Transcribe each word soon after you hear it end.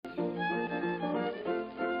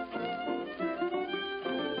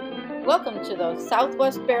Welcome to the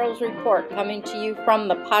Southwest Barrels Report, coming to you from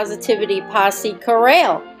the Positivity Posse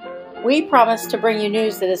Corral. We promise to bring you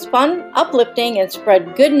news that is fun, uplifting, and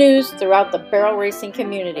spread good news throughout the barrel racing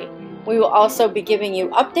community. We will also be giving you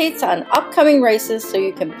updates on upcoming races so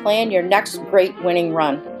you can plan your next great winning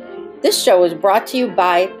run. This show is brought to you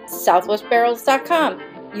by SouthwestBarrels.com,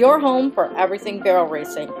 your home for everything barrel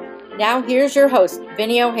racing. Now here's your host,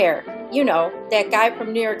 Vinny O'Hare. You know, that guy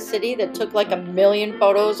from New York City that took like 1 million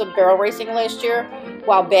photos of barrel racing last year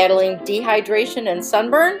while battling dehydration and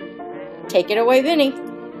sunburn? Take it away, Vinny.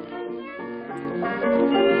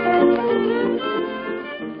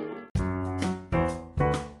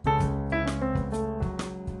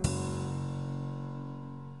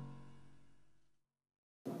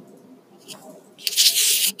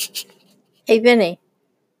 Hey, Vinny.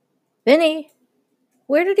 Vinny,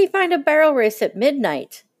 where did he find a barrel race at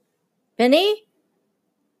midnight? Vinny?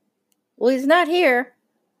 Well, he's not here,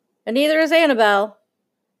 and neither is Annabelle.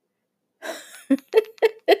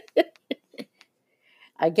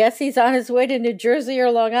 I guess he's on his way to New Jersey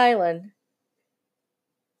or Long Island.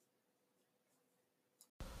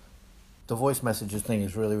 The voice messages thing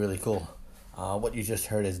is really, really cool. What you just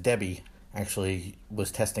heard is Debbie actually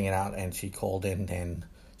was testing it out, and she called in, and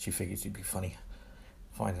she figured she'd be funny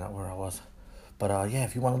finding out where I was. But yeah,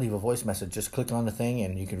 if you want to leave a voice message, just click on the thing,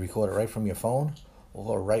 and you can record it right from your phone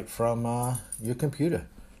or right from your computer.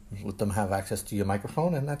 Let them have access to your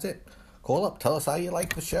microphone, and that's it. Call up. Tell us how you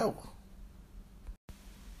like the show.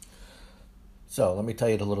 So let me tell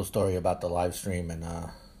you the little story about the live stream and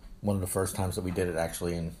one of the first times that we did it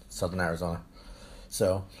actually in Southern Arizona.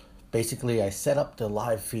 So basically I set up the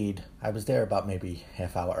live feed. I was there about maybe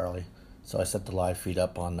half hour early. So I set the live feed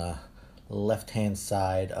up on the left-hand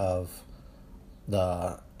side of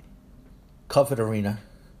the Covered Arena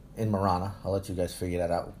in Marana. I'll let you guys figure that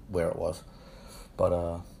out where it was.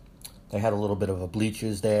 But they had a little bit of a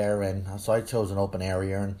bleachers there, and so I chose an open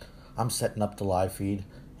area, and I'm setting up the live feed,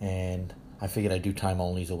 and I figured I'd do time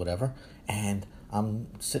onlys or whatever. And I'm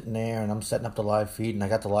sitting there, and I'm setting up the live feed, and I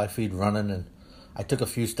got the live feed running, and I took a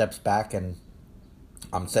few steps back, and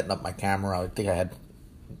I'm setting up my camera. I think I had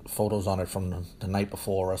photos on it from the night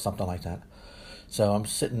before or something like that. So I'm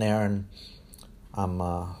sitting there, and I'm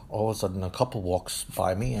all of a sudden a couple walks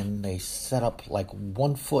by me, and they set up like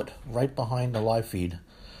 1 foot right behind the live feed.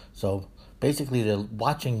 So basically they're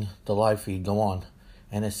watching the live feed go on,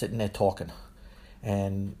 and they're sitting there talking.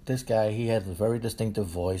 And this guy, he had a very distinctive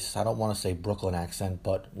voice. I don't want to say Brooklyn accent,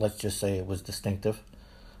 but let's just say it was distinctive.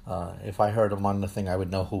 If I heard him on the thing, I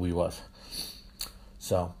would know who he was.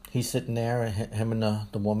 So he's sitting there, him and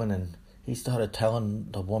the woman, and he started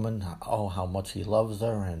telling the woman, how much he loves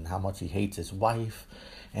her and how much he hates his wife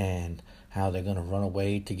and how they're going to run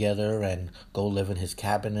away together and go live in his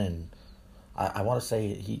cabin. And I want to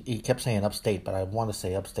say, he kept saying upstate, but I want to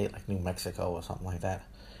say upstate like New Mexico or something like that.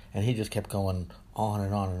 And he just kept going on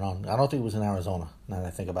and on and on. I don't think it was in Arizona, now that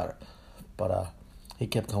I think about it. But he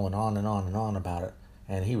kept going on and on and on about it.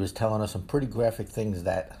 And he was telling us some pretty graphic things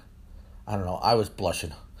that, I don't know, I was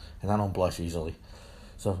blushing. And I don't blush easily.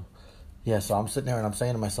 So I'm sitting there and I'm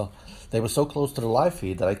saying to myself, they were so close to the live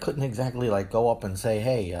feed that I couldn't exactly like go up and say,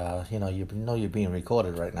 hey, you know you're being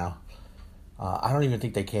recorded right now. I don't even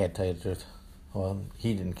think they cared, to tell you the truth. Well,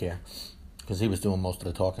 he didn't care because he was doing most of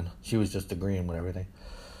the talking. She was just agreeing with everything.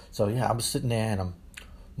 So yeah, I'm sitting there and I'm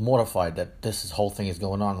mortified that this whole thing is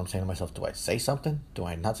going on. I'm saying to myself, do I say something? Do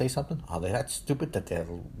I not say something? Are they that stupid that they're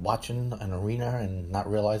watching an arena and not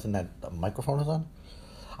realizing that the microphone is on?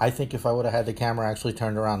 I think if I would have had the camera actually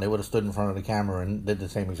turned around, they would have stood in front of the camera and did the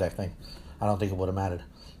same exact thing. I don't think it would have mattered.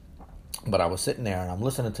 But I was sitting there and I'm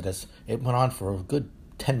listening to this. It went on for a good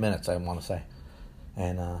 10 minutes, I want to say.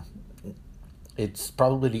 And it's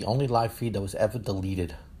probably the only live feed that was ever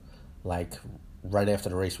deleted, like right after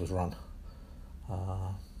the race was run.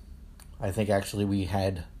 I think actually we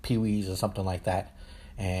had Pee-wees or something like that,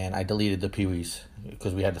 and I deleted the Pee-wees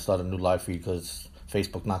because we had to start a new live feed because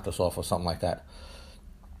Facebook knocked us off or something like that.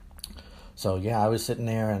 So yeah, I was sitting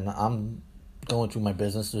there and I'm going through my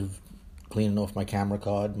business of cleaning off my camera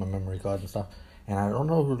card, my memory card and stuff, and I don't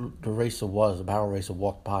know who the racer was. A barrel racer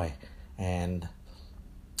walked by, and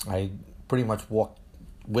I pretty much walked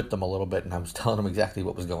with them a little bit, and I was telling them exactly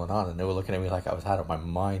what was going on, and they were looking at me like I was out of my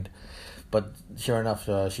mind. But sure enough,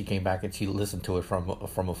 she came back and she listened to it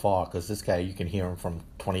from afar, because this guy, you can hear him from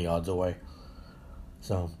 20 yards away.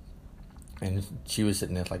 So, and she was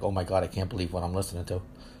sitting there like, oh my God, I can't believe what I'm listening to.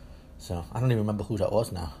 So I don't even remember who that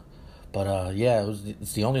was now. But yeah,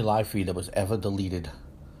 it's the only live feed that was ever deleted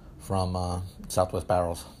from Southwest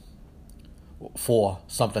Barrels for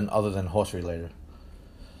something other than horse related.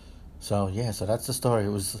 So yeah, so that's the story.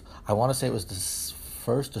 I want to say it was the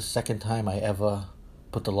first or second time I ever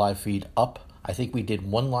put the live feed up. I think we did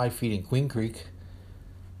one live feed in Queen Creek,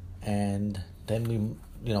 and then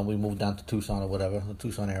we moved down to Tucson or whatever, the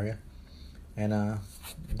Tucson area, and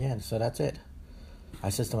yeah, so that's it. I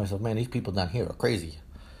said to myself, man, these people down here are crazy.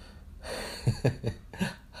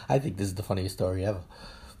 I think this is the funniest story ever,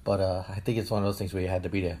 but I think it's one of those things where you had to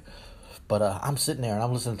be there. But I'm sitting there and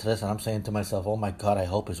I'm listening to this and I'm saying to myself, oh my God, I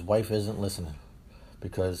hope his wife isn't listening,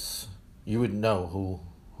 because you would know who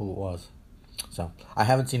it was. So I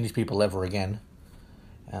haven't seen these people ever again.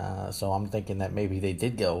 So I'm thinking that maybe they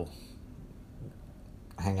did go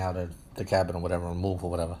hang out at the cabin or whatever and move or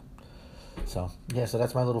whatever. So yeah, so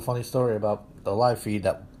that's my little funny story about the live feed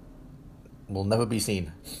that will never be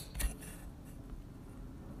seen.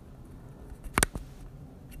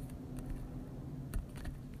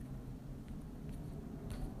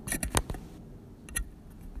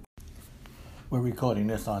 We're recording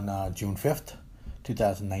this on June 5th,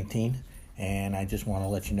 2019, and I just want to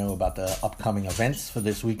let you know about the upcoming events for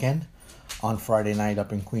this weekend. On Friday night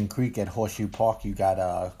up in Queen Creek at Horseshoe Park, you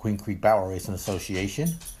got Queen Creek Barrel Racing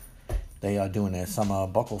Association. They are doing their summer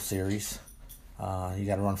buckle series. You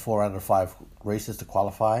got to run 4 out of 5 races to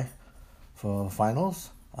qualify for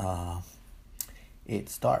finals. It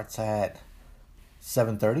starts at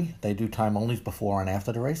 7:30. They do time onlys before and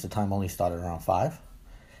after the race. The time only started around 5.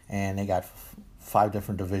 And they got 5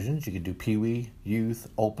 different divisions. You can do Pee-wee, Youth,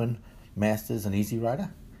 Open, Masters, and Easy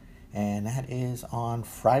Rider. And that is on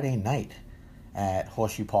Friday night at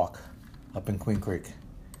Horseshoe Park up in Queen Creek.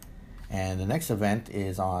 And the next event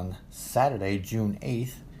is on Saturday, June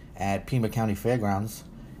 8th at Pima County Fairgrounds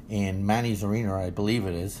in Manny's Arena, I believe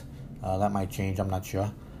it is. That might change, I'm not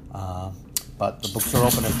sure. But the books are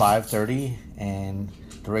open at 5:30 and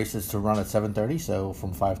the race is to run at 7:30, so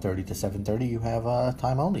from 5:30 to 7:30 you have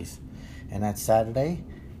time onlys. And that's Saturday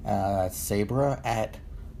at Sabra at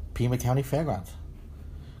Pima County Fairgrounds.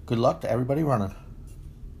 Good luck to everybody running.